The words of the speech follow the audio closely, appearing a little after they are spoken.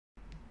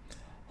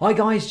Hi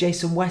guys,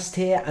 Jason West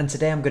here, and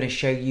today I'm going to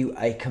show you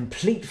a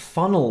complete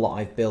funnel that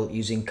I've built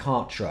using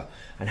Kartra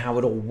and how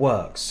it all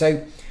works.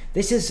 So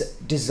this is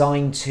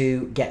designed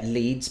to get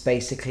leads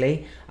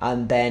basically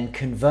and then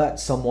convert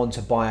someone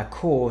to buy a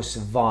course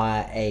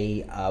via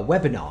a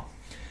webinar,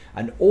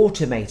 an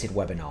automated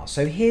webinar.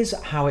 So here's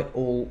how it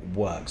all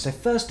works. So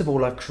first of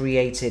all, I've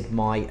created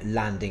my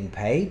landing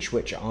page,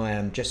 which I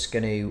am just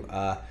going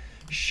to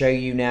show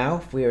you now.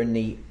 If we're in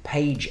the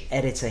page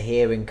editor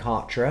here in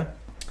Kartra.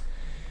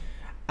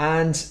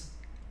 And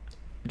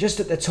just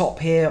at the top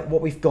here,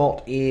 what we've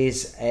got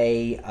is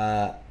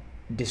a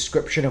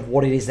description of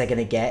what it is they're going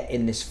to get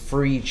in this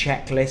free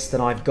checklist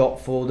that I've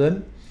got for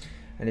them.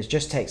 And it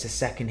just takes a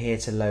second here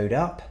to load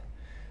up.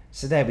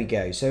 So there we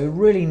go. So a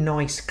really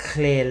nice,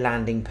 clear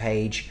landing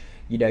page.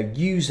 You know,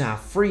 use our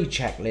free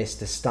checklist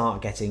to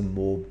start getting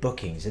more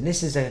bookings. And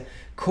this is a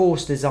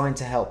course designed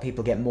to help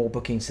people get more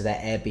bookings to their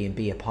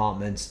Airbnb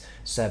apartments,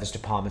 service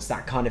departments,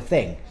 that kind of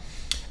thing.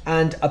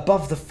 And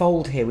above the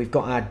fold here, we've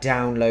got our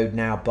download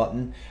now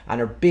button and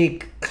a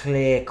big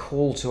clear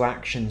call to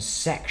action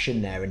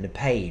section there in the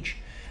page.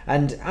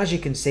 And as you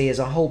can see, as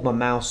I hold my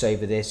mouse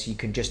over this, you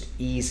can just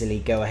easily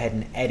go ahead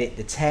and edit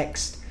the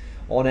text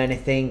on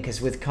anything,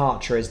 because with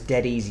Kartra it's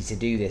dead easy to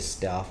do this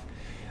stuff.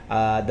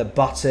 The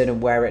button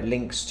and where it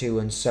links to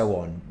and so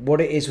on.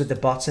 What it is with the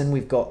button,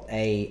 we've got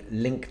a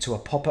link to a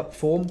pop-up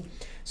form.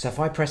 So if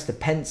I press the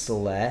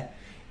pencil there,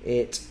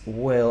 it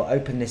will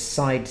open this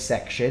side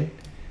section.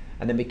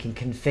 And then we can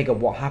configure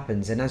what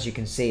happens. And as you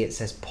can see, it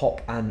says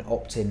pop an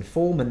opt-in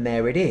form, and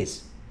there it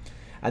is.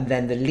 And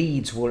then the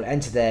leads will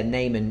enter their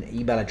name and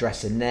email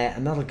address in there,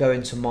 and that'll go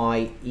into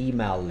my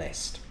email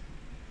list.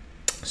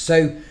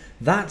 So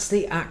that's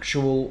the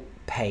actual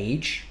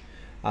page.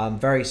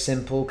 Very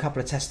simple, couple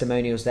of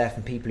testimonials there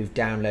from people who've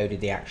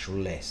downloaded the actual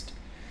list.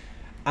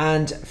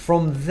 And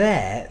from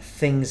there,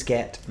 things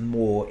get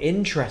more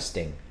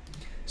interesting.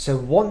 So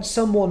once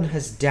someone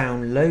has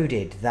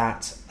downloaded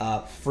that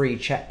free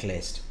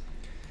checklist,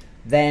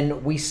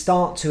 then we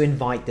start to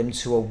invite them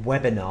to a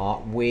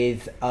webinar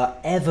with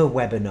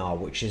EverWebinar,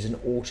 which is an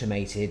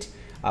automated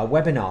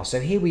webinar.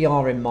 So here we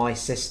are in my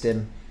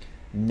system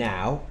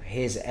now.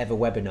 Here's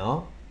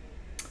EverWebinar.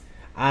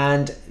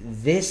 And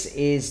this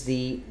is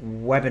the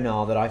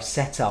webinar that I've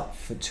set up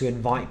to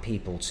invite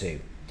people to.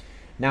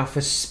 Now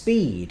for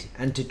speed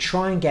and to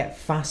try and get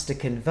faster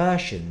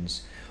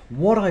conversions,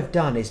 what I've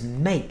done is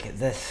make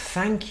the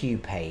thank you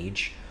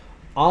page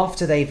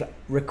after they've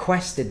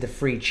requested the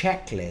free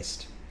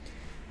checklist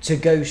to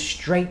go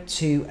straight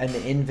to an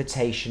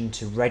invitation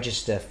to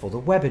register for the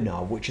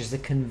webinar, which is the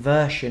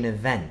conversion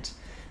event.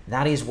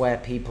 That is where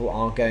people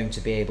are going to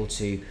be able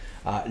to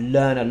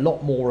learn a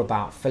lot more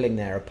about filling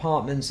their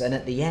apartments, and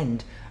at the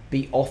end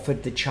be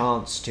offered the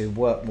chance to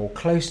work more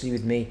closely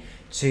with me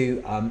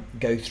to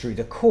go through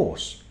the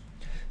course.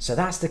 So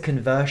that's the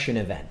conversion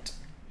event.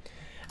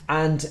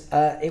 And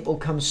it will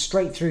come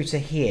straight through to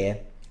here,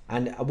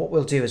 and what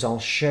we'll do is I'll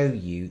show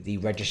you the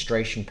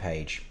registration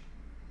page.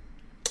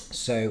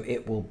 So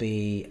it will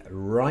be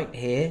right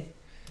here,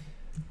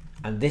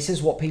 and this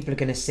is what people are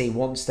going to see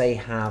once they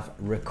have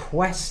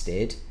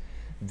requested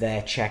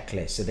their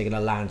checklist. So they're going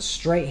to land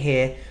straight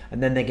here,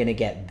 and then they're going to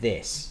get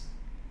this.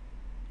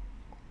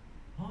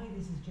 Hi,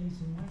 this is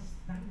Jason West.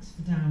 Thanks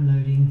for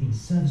downloading the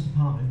Service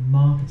Department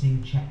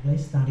Marketing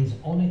Checklist. That is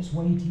on its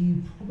way to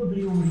you,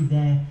 probably already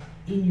there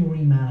in your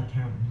email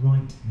account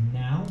right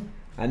now.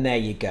 And there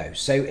you go.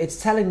 So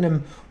it's telling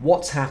them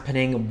what's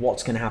happening and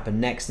what's going to happen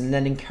next, and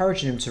then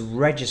encouraging them to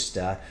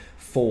register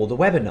for the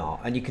webinar.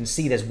 And you can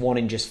see there's one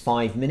in just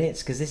 5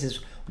 minutes, because this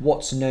is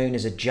what's known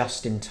as a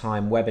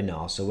just-in-time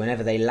webinar. So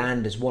whenever they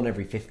land, there's one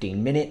every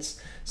 15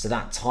 minutes. So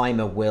that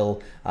timer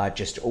will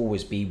just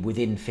always be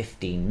within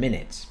 15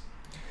 minutes.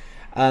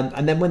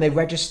 And then when they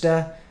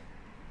register,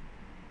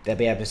 they'll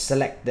be able to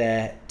select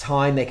their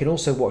time. They can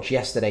also watch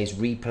yesterday's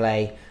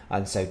replay.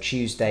 And so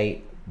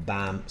Tuesday,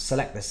 bam,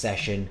 select the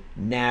session,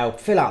 now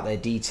fill out their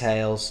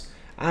details,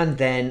 and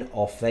then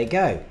off they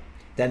go.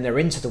 Then they're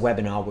into the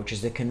webinar, which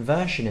is the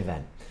conversion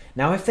event.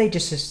 Now if they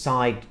just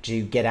decide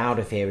to get out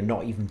of here and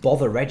not even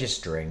bother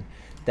registering,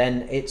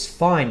 then it's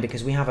fine,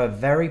 because we have a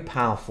very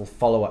powerful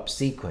follow-up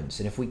sequence.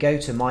 And if we go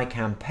to my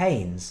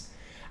campaigns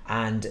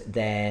and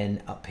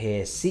then up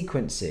here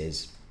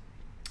sequences,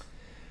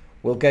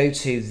 we'll go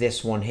to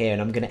this one here,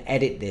 and I'm going to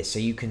edit this so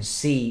you can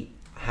see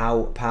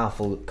how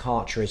powerful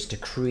Kartra is to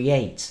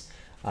create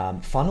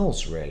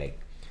funnels, really.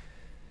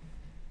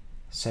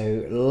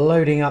 So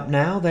loading up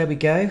now, there we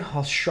go.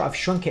 I've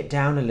shrunk it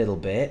down a little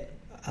bit,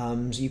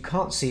 so you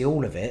can't see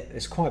all of it.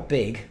 It's quite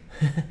big.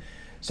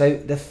 So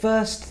the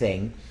first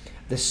thing,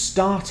 the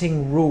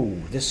starting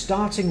rule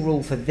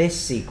for this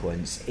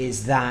sequence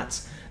is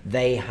that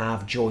they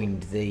have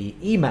joined the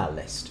email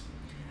list,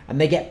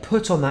 and they get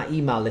put on that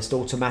email list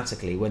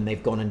automatically when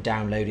they've gone and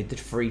downloaded the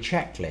free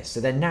checklist. So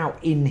they're now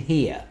in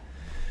here,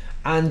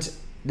 and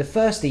the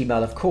first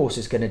email, of course,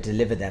 is going to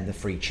deliver them the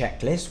free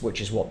checklist, which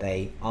is what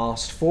they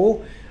asked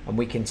for. And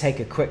we can take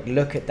a quick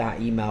look at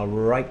that email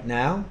right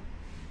now.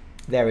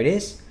 There it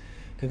is.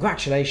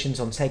 Congratulations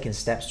on taking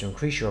steps to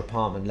increase your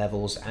apartment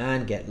levels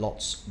and get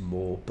lots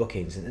more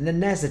bookings. And then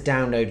there's the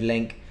download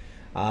link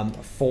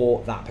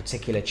for that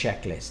particular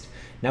checklist.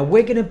 Now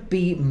we're going to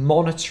be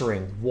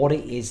monitoring what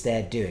it is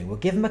they're doing. We'll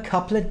give them a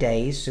couple of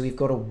days, so we've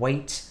got a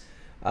wait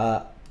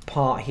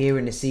part here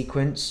in the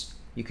sequence.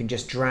 You can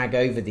just drag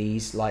over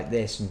these like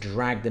this and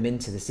drag them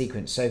into the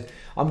sequence. So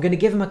I'm going to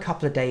give them a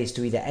couple of days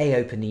to either A,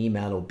 open the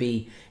email, or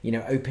B,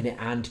 open it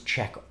and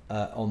check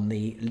on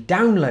the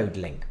download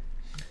link.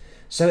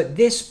 So at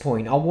this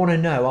point, I want to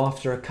know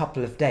after a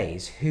couple of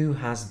days who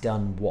has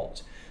done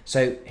what.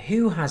 So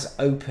who has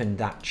opened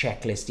that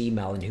checklist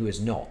email and who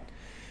has not.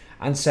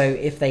 And so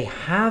if they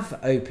have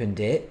opened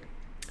it,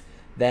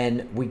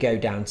 then we go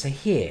down to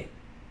here.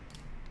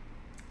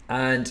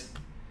 And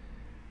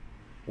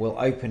we'll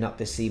open up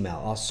this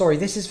email. Oh, sorry,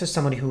 this is for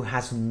somebody who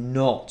has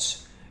not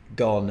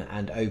gone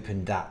and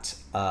opened that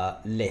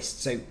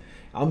list. So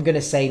I'm going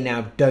to say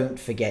now, don't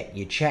forget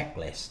your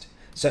checklist.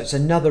 So it's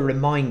another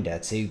reminder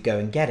to go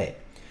and get it.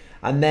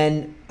 And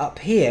then up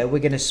here, we're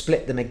going to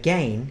split them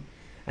again.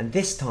 And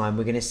this time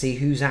we're going to see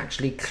who's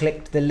actually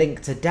clicked the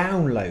link to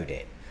download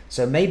it.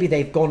 So maybe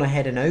they've gone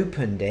ahead and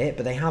opened it,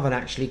 but they haven't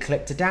actually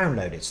clicked to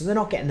download it. So they're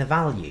not getting the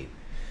value.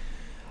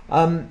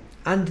 And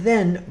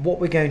then what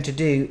we're going to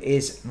do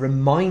is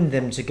remind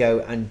them to go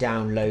and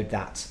download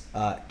that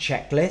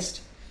checklist.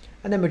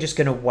 And then we're just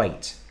going to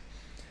wait.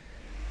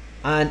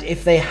 And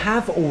if they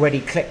have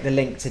already clicked the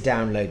link to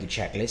download the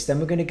checklist, then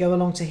we're going to go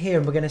along to here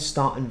and we're going to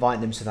start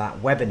inviting them to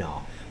that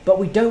webinar. But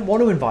we don't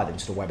want to invite them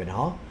to the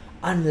webinar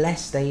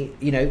unless they,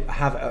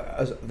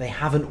 they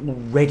haven't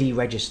already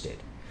registered.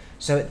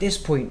 So at this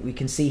point, we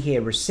can see here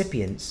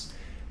recipients.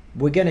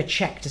 We're going to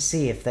check to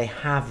see if they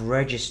have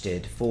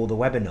registered for the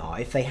webinar.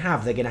 If they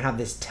have, they're going to have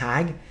this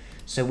tag.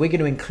 So we're going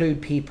to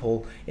include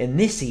people in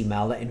this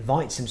email that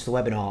invites them to the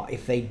webinar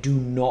if they do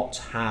not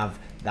have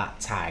that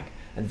tag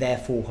and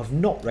therefore have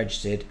not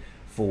registered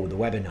for the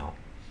webinar.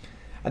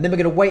 And then we're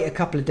going to wait a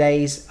couple of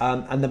days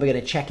and then we're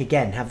going to check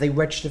again. Have they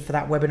registered for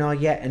that webinar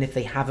yet? And if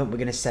they haven't, we're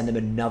going to send them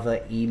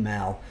another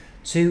email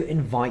to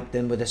invite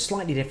them with a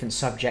slightly different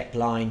subject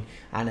line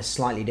and a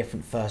slightly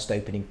different first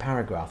opening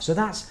paragraph. So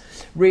that's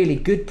really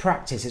good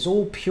practice. It's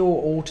all pure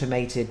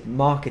automated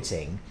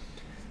marketing.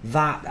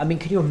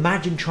 Can you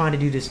imagine trying to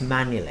do this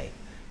manually?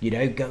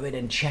 Going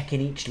and checking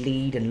each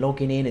lead and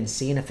logging in and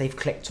seeing if they've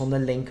clicked on the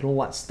link and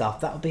all that stuff.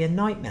 That would be a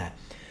nightmare.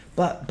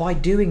 But by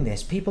doing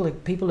this, people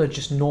are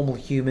just normal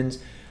humans.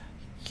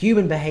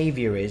 Human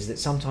behavior is that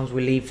sometimes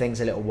we leave things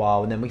a little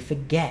while and then we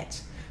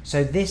forget.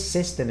 So this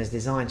system is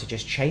designed to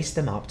just chase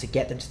them up, to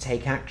get them to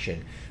take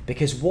action,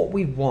 because what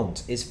we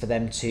want is for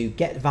them to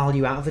get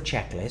value out of the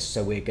checklist.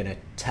 So we're going to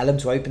tell them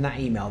to open that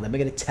email, then we're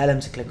going to tell them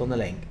to click on the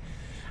link,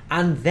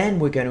 and then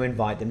we're going to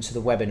invite them to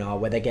the webinar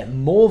where they get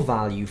more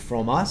value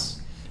from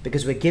us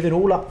because we're giving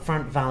all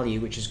upfront value,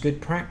 which is good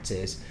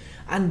practice,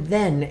 and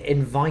then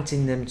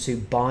inviting them to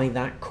buy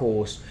that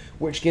course,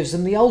 which gives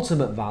them the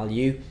ultimate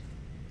value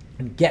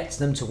and gets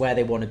them to where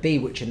they want to be,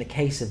 which in the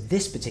case of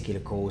this particular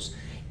course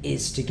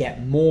is to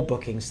get more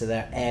bookings to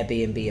their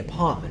Airbnb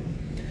apartment,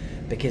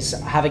 because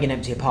having an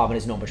empty apartment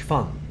is not much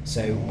fun.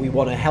 So we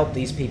want to help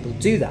these people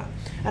do that.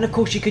 And of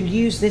course you can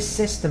use this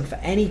system for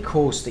any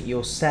course that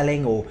you're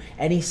selling or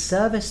any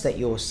service that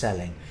you're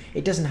selling.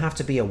 It doesn't have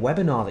to be a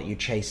webinar that you're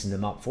chasing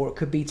them up for. It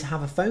could be to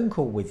have a phone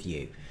call with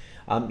you.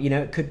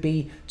 It could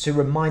be to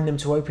remind them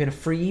to open a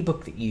free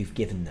ebook that you've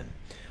given them.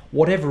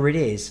 Whatever it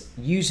is,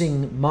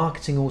 using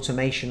marketing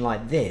automation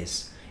like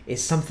this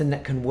is something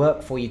that can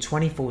work for you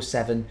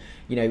 24/7,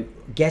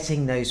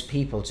 getting those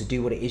people to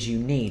do what it is you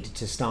need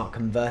to start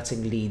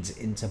converting leads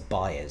into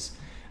buyers.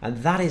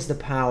 And that is the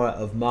power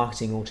of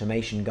marketing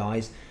automation,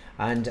 guys.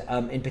 And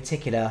in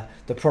particular,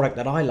 the product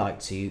that I like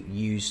to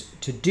use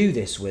to do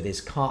this with is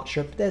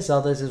Kartra. There's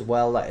others as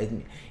well, like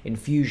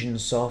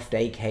Infusionsoft,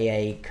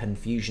 aka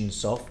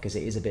Confusionsoft, because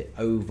it is a bit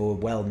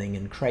overwhelming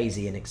and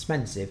crazy and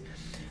expensive.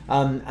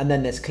 And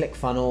then there's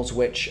ClickFunnels,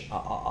 which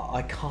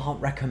I can't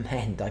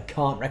recommend. I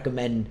can't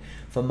recommend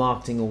for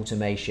marketing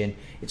automation.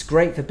 It's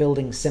great for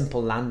building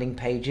simple landing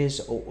pages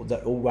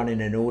that all run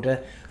in an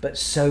order, but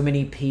so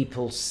many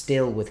people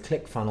still with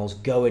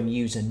ClickFunnels go and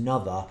use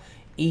another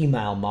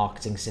email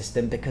marketing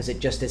system because it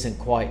just isn't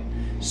quite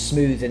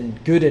smooth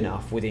and good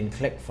enough within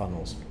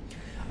ClickFunnels.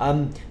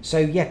 So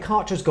yeah,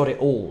 Kartra's got it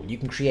all. You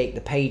can create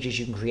the pages,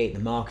 you can create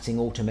the marketing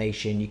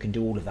automation, you can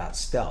do all of that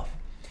stuff.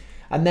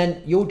 And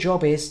then your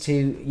job is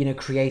to,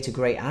 create a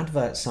great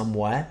advert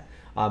somewhere,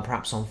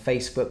 perhaps on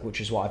Facebook,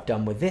 which is what I've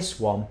done with this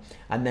one,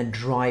 and then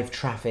drive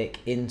traffic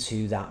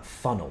into that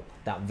funnel,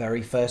 that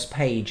very first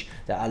page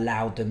that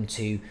allowed them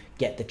to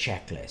get the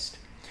checklist.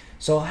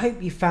 So I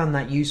hope you found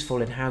that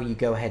useful in how you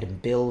go ahead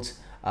and build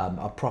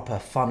a proper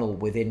funnel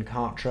within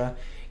Kartra.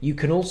 You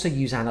can also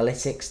use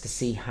analytics to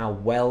see how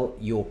well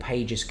your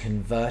page is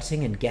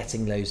converting and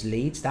getting those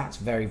leads. That's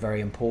very,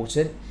 very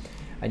important.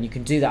 And you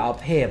can do that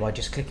up here by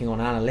just clicking on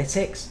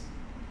analytics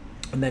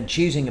and then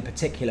choosing a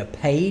particular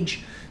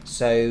page.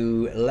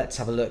 So let's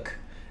have a look.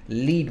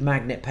 Lead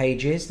magnet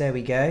pages, there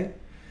we go.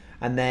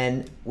 And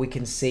then we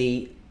can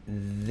see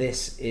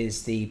this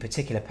is the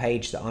particular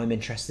page that I'm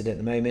interested in at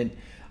the moment.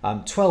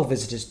 12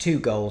 visitors, 2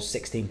 goals,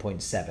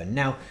 16.7.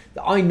 Now,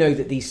 I know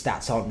that these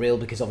stats aren't real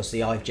because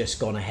obviously I've just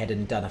gone ahead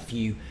and done a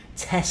few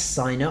test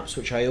signups,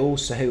 which I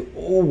also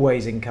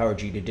always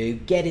encourage you to do.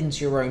 Get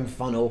into your own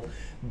funnel,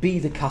 be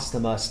the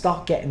customer,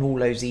 start getting all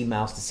those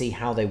emails to see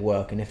how they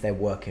work and if they're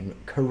working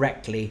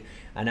correctly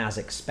and as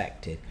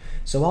expected.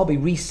 So I'll be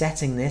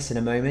resetting this in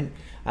a moment,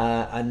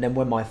 and then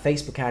when my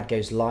Facebook ad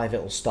goes live,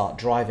 it will start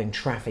driving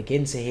traffic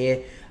into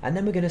here, and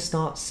then we're going to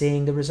start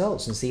seeing the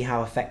results and see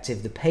how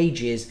effective the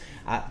page is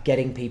at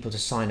getting people to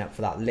sign up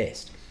for that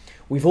list.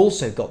 We've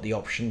also got the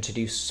option to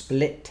do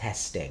split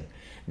testing.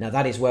 Now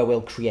that is where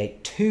we'll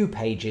create 2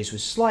 pages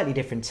with slightly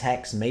different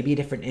text, maybe a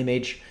different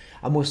image,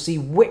 and we'll see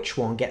which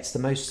one gets the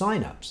most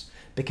signups,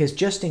 because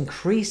just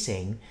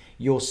increasing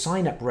your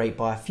sign-up rate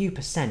by a few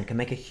percent can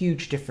make a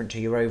huge difference to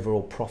your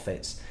overall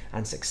profits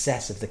and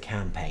success of the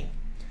campaign.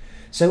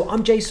 So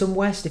I'm Jason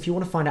West. If you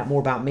want to find out more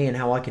about me and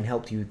how I can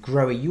help you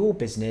grow your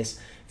business,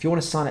 if you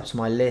want to sign up to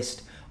my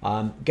list,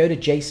 go to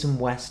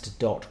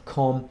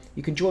jasonwest.com.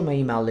 You can join my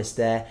email list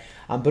there,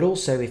 but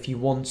also if you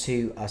want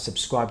to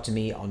subscribe to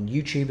me on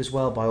YouTube as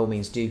well, by all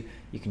means do.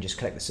 You can just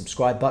click the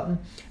subscribe button.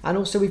 And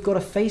also we've got a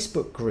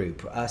Facebook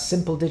group,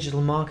 Simple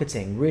Digital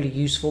Marketing, really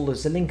useful.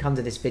 There's a link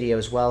under this video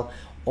as well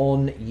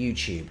on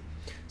YouTube.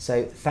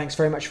 So thanks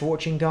very much for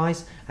watching,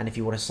 guys. And if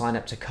you want to sign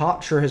up to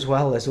Kartra as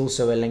well, there's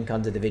also a link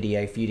under the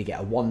video for you to get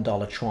a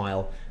 $1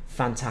 trial.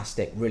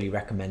 Fantastic, really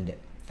recommend it.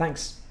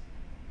 Thanks.